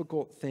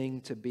difficult thing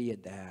to be a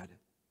dad.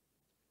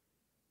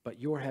 But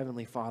your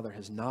heavenly Father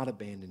has not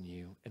abandoned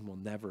you and will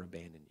never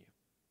abandon you.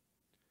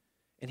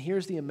 And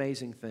here's the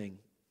amazing thing.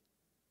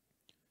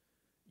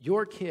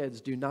 Your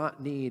kids do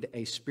not need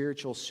a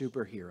spiritual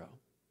superhero.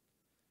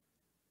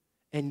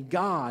 And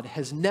God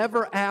has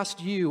never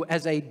asked you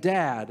as a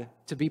dad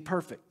to be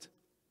perfect.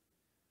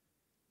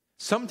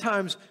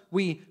 Sometimes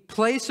we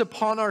place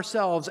upon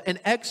ourselves an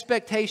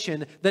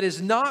expectation that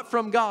is not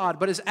from God,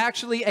 but is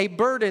actually a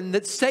burden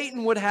that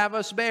Satan would have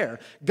us bear.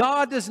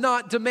 God does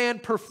not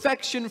demand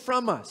perfection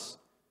from us.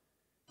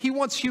 He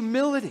wants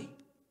humility.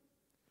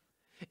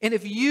 And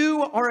if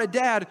you are a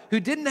dad who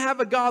didn't have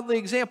a godly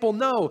example,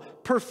 no,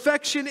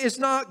 perfection is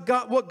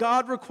not what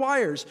God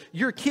requires.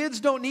 Your kids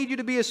don't need you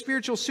to be a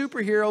spiritual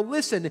superhero.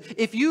 Listen,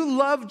 if you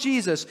love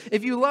Jesus,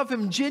 if you love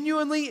him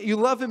genuinely, you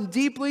love him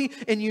deeply,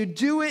 and you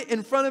do it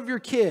in front of your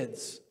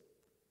kids,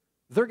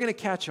 they're going to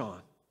catch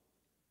on.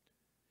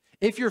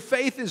 If your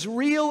faith is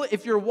real,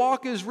 if your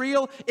walk is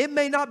real, it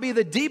may not be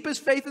the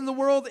deepest faith in the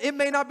world, it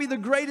may not be the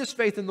greatest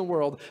faith in the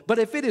world, but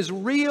if it is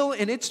real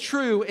and it's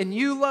true and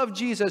you love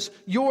Jesus,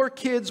 your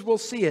kids will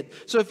see it.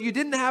 So if you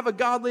didn't have a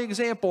godly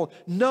example,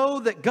 know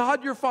that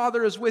God your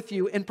Father is with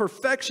you and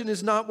perfection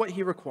is not what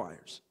he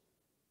requires.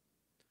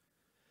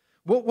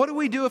 Well, what do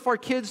we do if our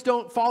kids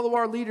don't follow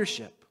our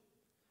leadership?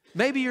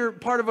 Maybe you're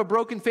part of a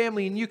broken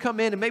family and you come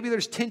in and maybe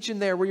there's tension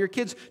there where your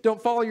kids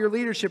don't follow your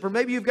leadership, or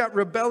maybe you've got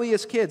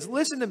rebellious kids.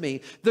 Listen to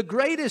me. The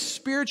greatest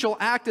spiritual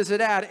act as a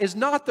dad is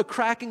not the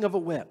cracking of a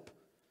whip.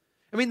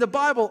 I mean, the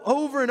Bible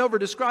over and over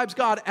describes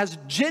God as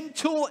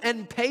gentle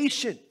and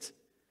patient.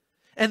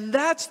 And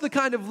that's the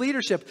kind of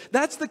leadership,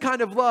 that's the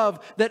kind of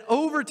love that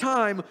over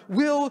time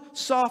will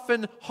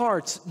soften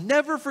hearts.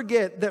 Never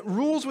forget that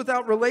rules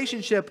without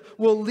relationship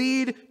will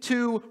lead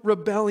to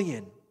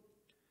rebellion.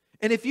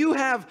 And if you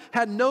have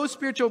had no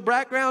spiritual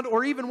background,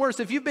 or even worse,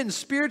 if you've been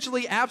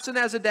spiritually absent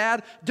as a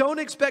dad, don't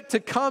expect to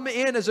come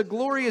in as a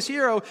glorious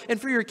hero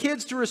and for your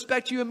kids to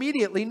respect you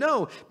immediately.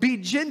 No, be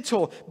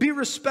gentle, be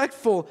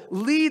respectful,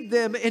 lead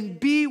them, and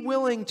be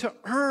willing to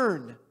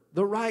earn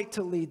the right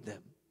to lead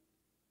them.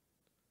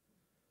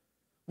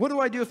 What do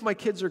I do if my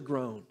kids are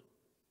grown?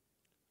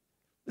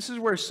 This is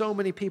where so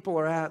many people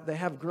are at. They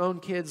have grown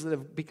kids that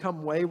have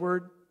become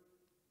wayward.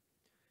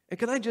 And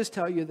can I just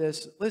tell you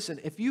this? Listen,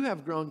 if you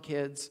have grown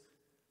kids,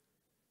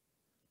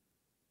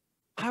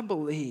 I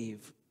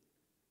believe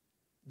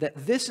that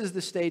this is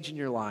the stage in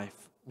your life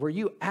where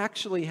you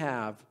actually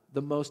have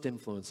the most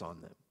influence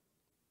on them.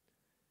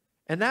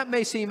 And that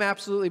may seem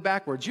absolutely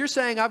backwards. You're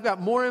saying I've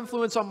got more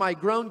influence on my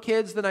grown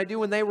kids than I do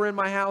when they were in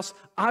my house.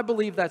 I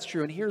believe that's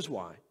true, and here's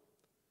why.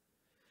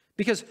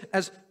 Because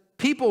as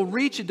people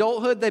reach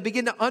adulthood, they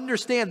begin to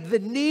understand the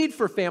need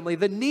for family,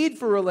 the need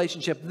for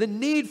relationship, the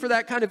need for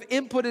that kind of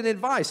input and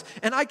advice.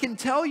 And I can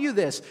tell you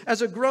this,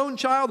 as a grown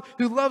child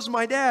who loves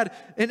my dad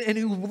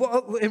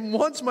and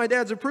wants my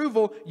dad's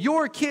approval,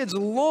 your kids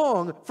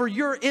long for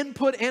your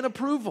input and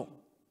approval.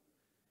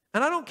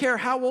 And I don't care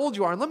how old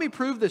you are, and let me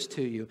prove this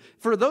to you.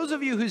 For those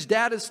of you whose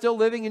dad is still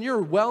living and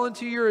you're well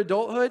into your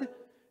adulthood,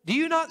 do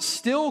you not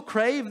still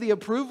crave the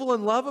approval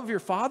and love of your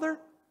father?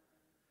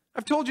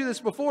 I've told you this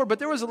before, but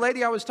there was a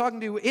lady I was talking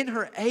to in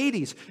her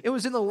 80s. It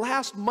was in the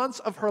last months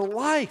of her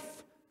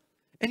life.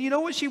 And you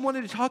know what she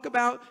wanted to talk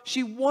about?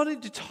 She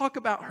wanted to talk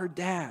about her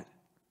dad.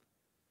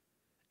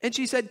 And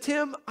she said,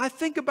 Tim, I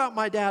think about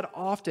my dad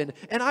often,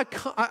 and I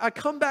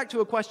come back to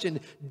a question.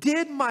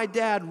 Did my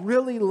dad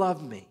really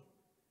love me?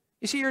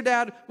 You see, your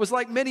dad was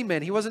like many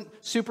men. He wasn't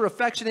super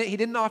affectionate. He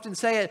didn't often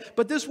say it.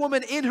 But this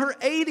woman in her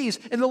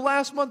 80s, in the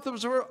last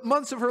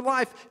months of her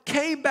life,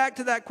 came back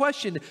to that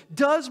question.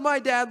 Does my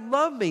dad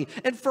love me?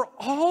 And for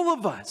all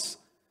of us,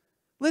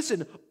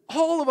 listen,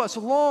 all of us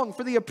long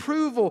for the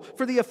approval,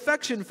 for the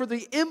affection, for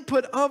the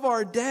input of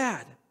our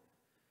dad.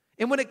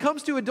 And when it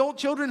comes to adult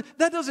children,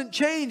 that doesn't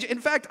change. In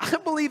fact, I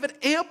believe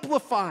it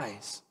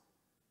amplifies.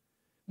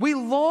 We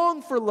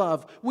long for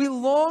love. We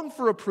long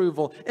for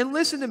approval. And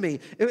listen to me.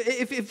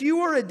 If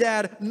you are a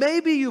dad,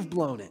 maybe you've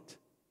blown it.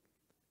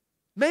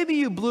 Maybe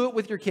you blew it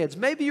with your kids.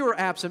 Maybe you were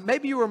absent.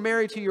 Maybe you were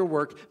married to your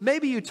work.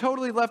 Maybe you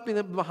totally left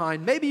them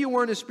behind. Maybe you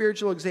weren't a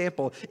spiritual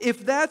example.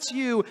 If that's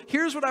you,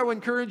 here's what I would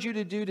encourage you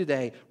to do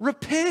today.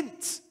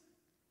 Repent.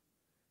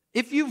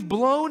 If you've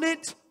blown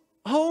it,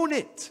 own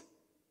it.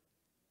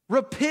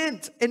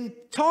 Repent and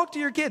talk to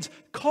your kids.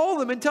 Call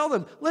them and tell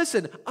them,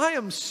 listen, I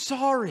am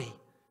sorry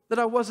that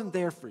I wasn't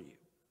there for you.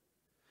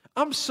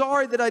 I'm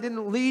sorry that I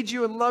didn't lead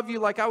you and love you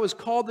like I was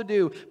called to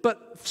do.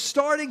 But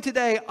starting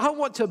today, I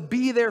want to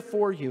be there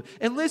for you.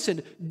 And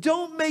listen,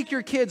 don't make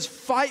your kids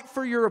fight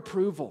for your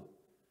approval.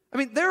 I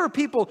mean, there are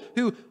people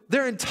who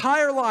their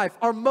entire life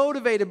are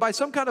motivated by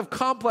some kind of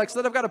complex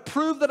that I've got to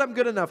prove that I'm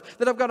good enough,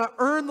 that I've got to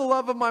earn the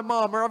love of my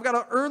mom, or I've got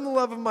to earn the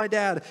love of my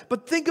dad.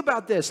 But think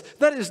about this.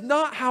 That is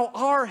not how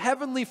our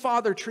Heavenly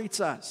Father treats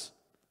us.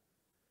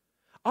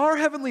 Our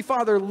Heavenly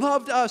Father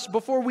loved us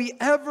before we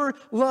ever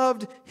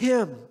loved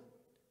Him.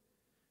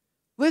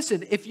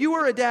 Listen, if you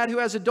are a dad who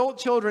has adult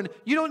children,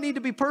 you don't need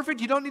to be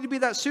perfect. You don't need to be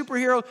that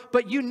superhero,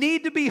 but you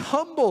need to be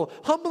humble.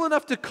 Humble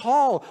enough to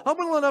call.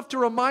 Humble enough to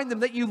remind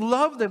them that you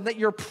love them, that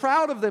you're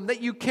proud of them,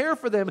 that you care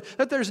for them,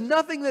 that there's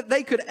nothing that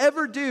they could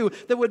ever do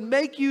that would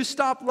make you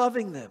stop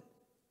loving them.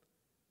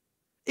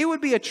 It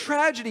would be a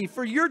tragedy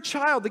for your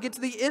child to get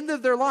to the end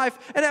of their life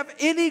and have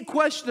any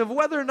question of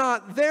whether or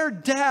not their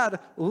dad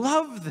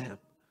loved them.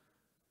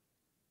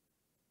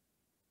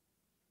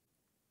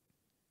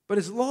 But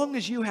as long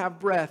as you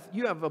have breath,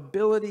 you have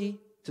ability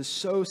to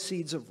sow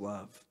seeds of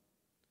love.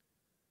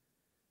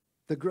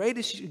 The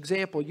greatest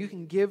example you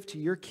can give to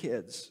your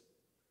kids,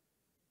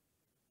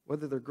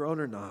 whether they're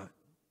grown or not,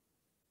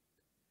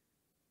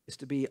 is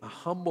to be a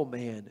humble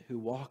man who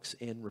walks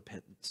in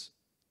repentance.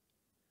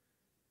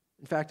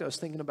 In fact, I was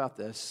thinking about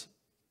this.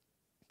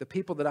 The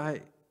people that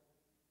I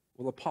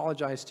will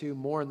apologize to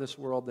more in this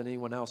world than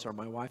anyone else are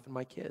my wife and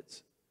my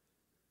kids.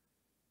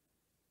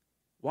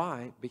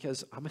 Why?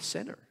 Because I'm a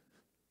sinner.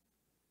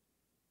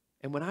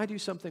 And when I do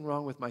something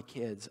wrong with my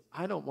kids,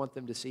 I don't want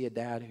them to see a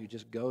dad who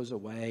just goes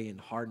away and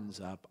hardens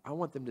up. I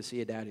want them to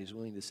see a dad who's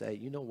willing to say,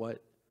 you know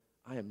what?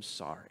 I am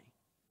sorry.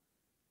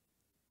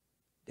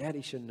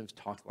 Daddy shouldn't have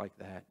talked like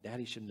that.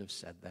 Daddy shouldn't have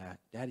said that.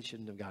 Daddy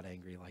shouldn't have got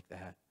angry like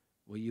that.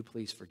 Will you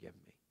please forgive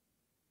me?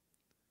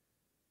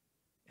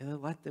 And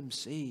then let them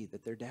see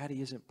that their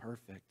daddy isn't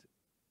perfect.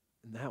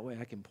 And that way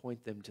I can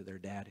point them to their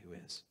dad who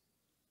is.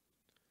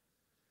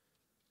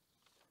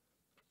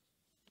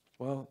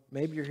 Well,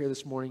 maybe you're here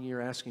this morning and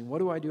you're asking, what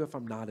do I do if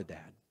I'm not a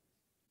dad?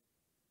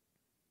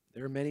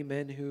 There are many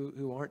men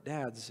who aren't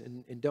dads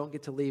and don't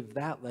get to leave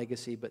that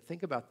legacy. But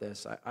think about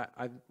this.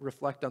 I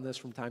reflect on this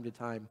from time to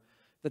time,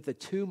 that the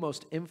two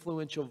most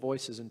influential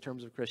voices in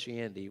terms of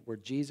Christianity were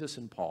Jesus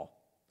and Paul.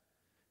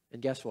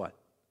 And guess what?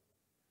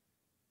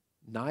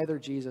 Neither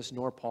Jesus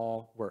nor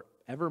Paul were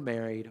ever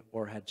married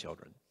or had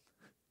children.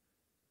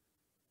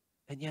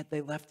 And yet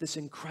they left this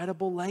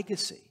incredible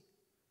legacy.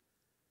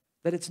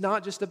 That it's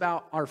not just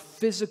about our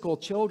physical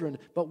children,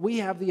 but we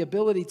have the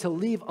ability to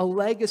leave a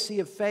legacy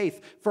of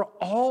faith for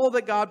all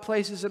that God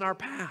places in our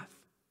path.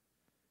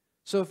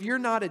 So if you're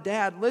not a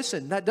dad,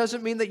 listen, that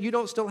doesn't mean that you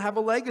don't still have a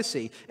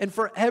legacy. And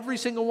for every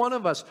single one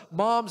of us,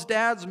 moms,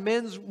 dads,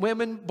 men,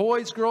 women,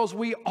 boys, girls,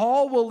 we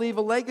all will leave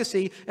a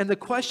legacy. And the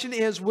question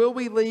is, will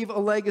we leave a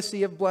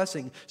legacy of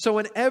blessing? So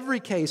in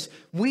every case,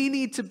 we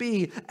need to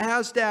be,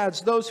 as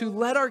dads, those who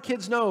let our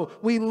kids know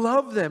we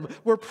love them,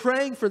 we're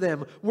praying for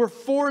them, we're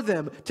for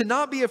them, to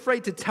not be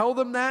afraid to tell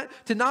them that,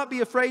 to not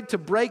be afraid to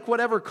break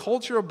whatever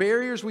cultural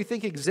barriers we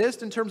think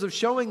exist in terms of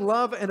showing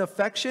love and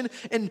affection,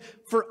 and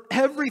for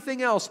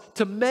everything else,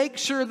 to make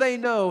sure they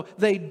know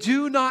they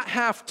do not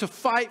have to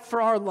fight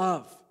for our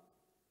love.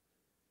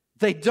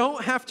 They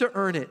don't have to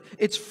earn it.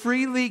 It's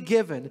freely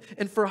given.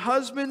 And for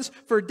husbands,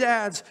 for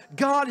dads,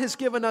 God has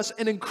given us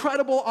an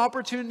incredible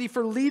opportunity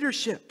for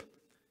leadership.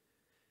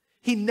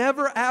 He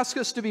never asks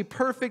us to be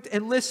perfect.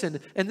 And listen,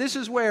 and this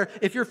is where,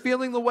 if you're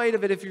feeling the weight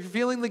of it, if you're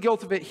feeling the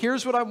guilt of it,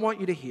 here's what I want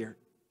you to hear.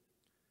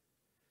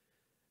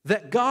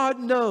 That God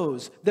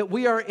knows that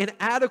we are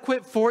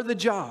inadequate for the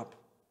job.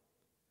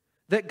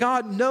 That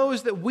God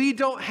knows that we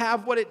don't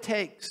have what it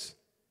takes.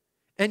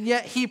 And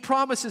yet He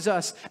promises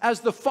us,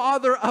 as the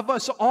Father of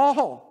us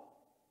all,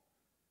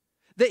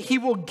 that He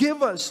will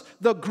give us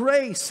the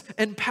grace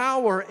and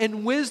power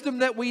and wisdom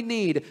that we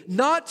need,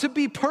 not to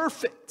be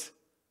perfect,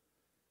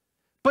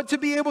 but to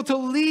be able to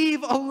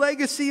leave a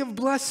legacy of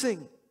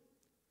blessing.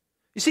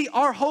 You see,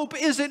 our hope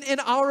isn't in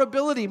our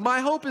ability. My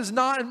hope is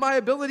not in my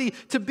ability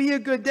to be a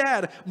good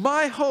dad.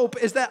 My hope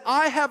is that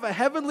I have a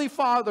heavenly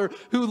Father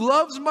who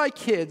loves my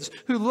kids,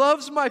 who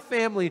loves my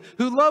family,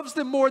 who loves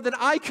them more than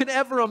I could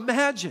ever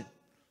imagine.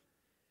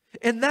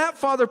 And that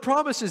Father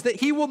promises that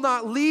He will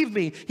not leave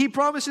me. He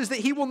promises that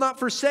He will not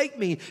forsake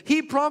me.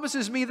 He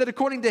promises me that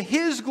according to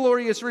His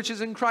glorious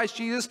riches in Christ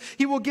Jesus,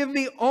 He will give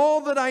me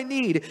all that I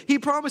need. He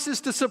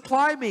promises to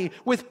supply me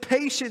with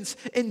patience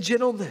and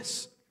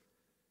gentleness.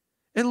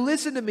 And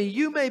listen to me,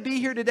 you may be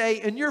here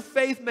today and your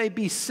faith may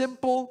be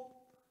simple,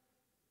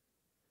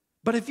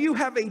 but if you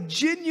have a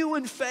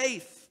genuine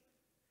faith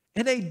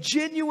and a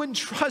genuine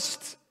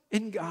trust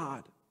in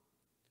God,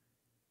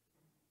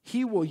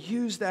 He will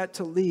use that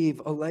to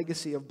leave a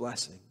legacy of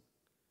blessing.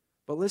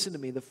 But listen to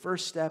me, the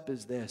first step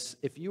is this.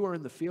 If you are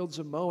in the fields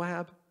of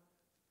Moab,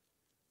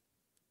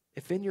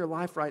 if in your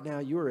life right now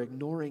you are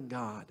ignoring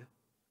God,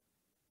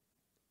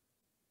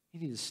 you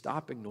need to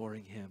stop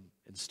ignoring Him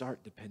and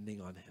start depending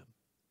on Him.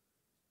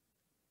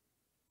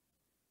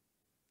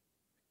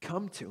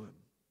 Come to Him.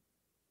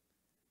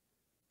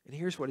 And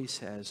here's what He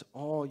says,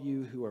 all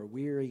you who are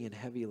weary and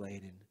heavy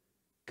laden,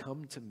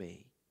 come to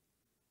me.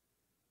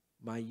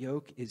 My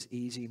yoke is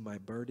easy, my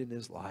burden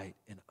is light,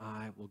 and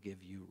I will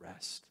give you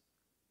rest.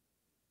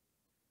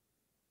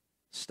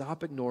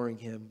 Stop ignoring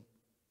Him,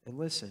 and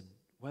listen,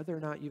 whether or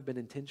not you've been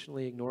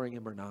intentionally ignoring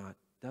Him or not,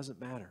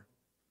 doesn't matter.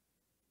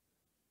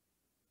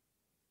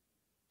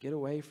 Get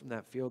away from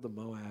that field of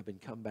Moab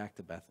and come back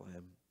to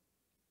Bethlehem.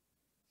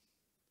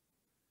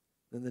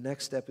 Then the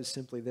next step is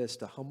simply this,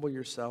 to humble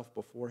yourself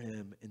before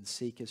Him and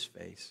seek His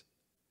face.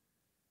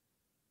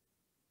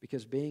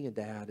 Because being a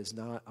dad is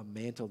not a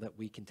mantle that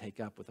we can take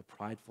up with a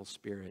prideful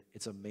spirit.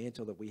 It's a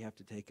mantle that we have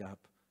to take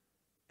up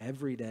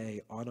every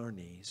day on our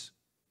knees,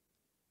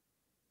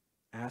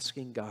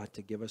 asking God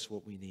to give us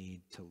what we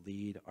need to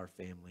lead our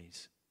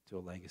families to a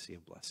legacy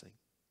of blessing.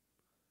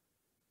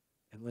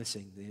 And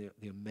listen,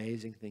 the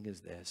amazing thing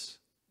is this,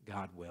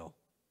 God will.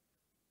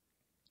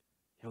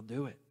 He'll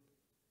do it.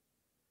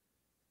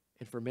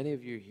 And for many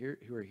of you here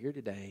who are here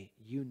today,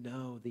 you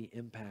know the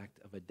impact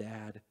of a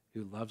dad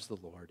who loves the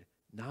Lord,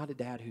 not a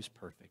dad who's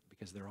perfect,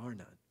 because there are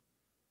none.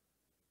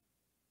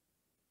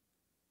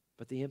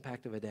 But the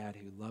impact of a dad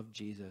who loved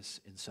Jesus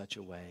in such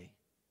a way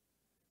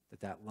that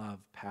that love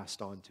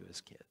passed on to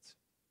his kids.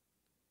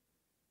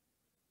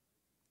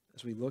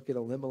 As we look at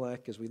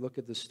Elimelech, as we look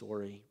at the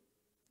story,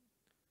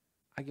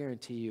 I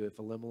guarantee you if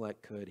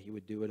Elimelech could, he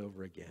would do it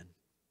over again.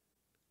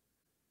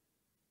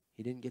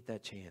 He didn't get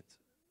that chance.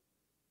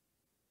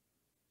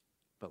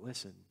 But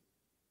listen,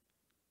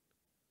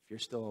 if you're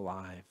still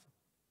alive,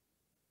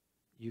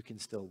 you can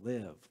still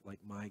live like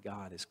my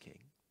God is king.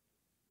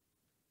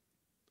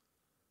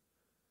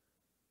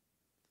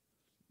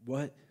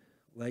 What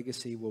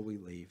legacy will we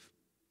leave?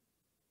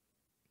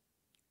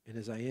 And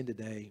as I end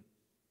today,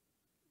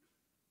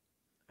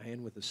 I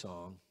end with a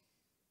song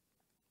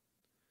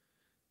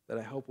that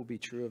I hope will be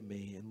true of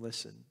me. And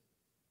listen,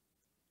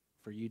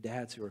 for you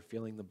dads who are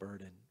feeling the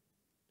burden,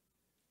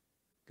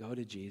 go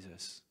to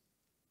Jesus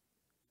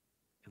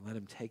and let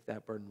him take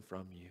that burden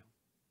from you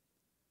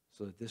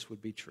so that this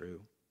would be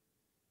true.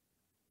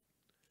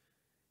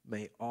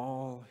 May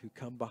all who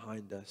come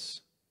behind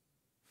us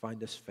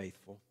find us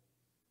faithful.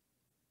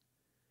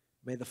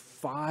 May the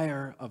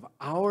fire of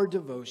our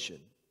devotion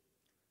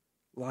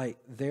light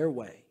their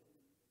way.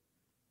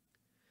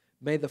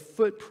 May the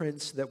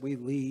footprints that we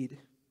leave,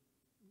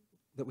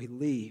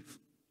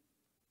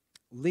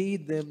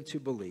 lead them to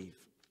believe.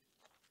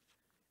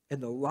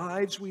 And the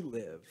lives we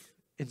live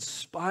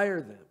inspire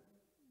them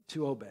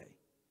to obey.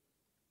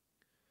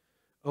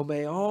 Oh,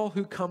 may all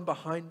who come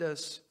behind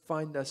us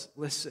find us,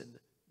 listen,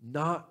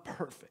 not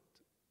perfect,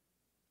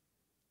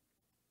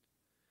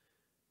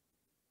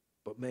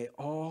 but may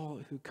all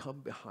who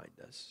come behind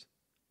us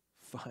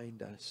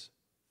find us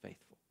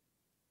faithful.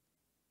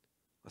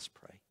 Let's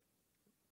pray.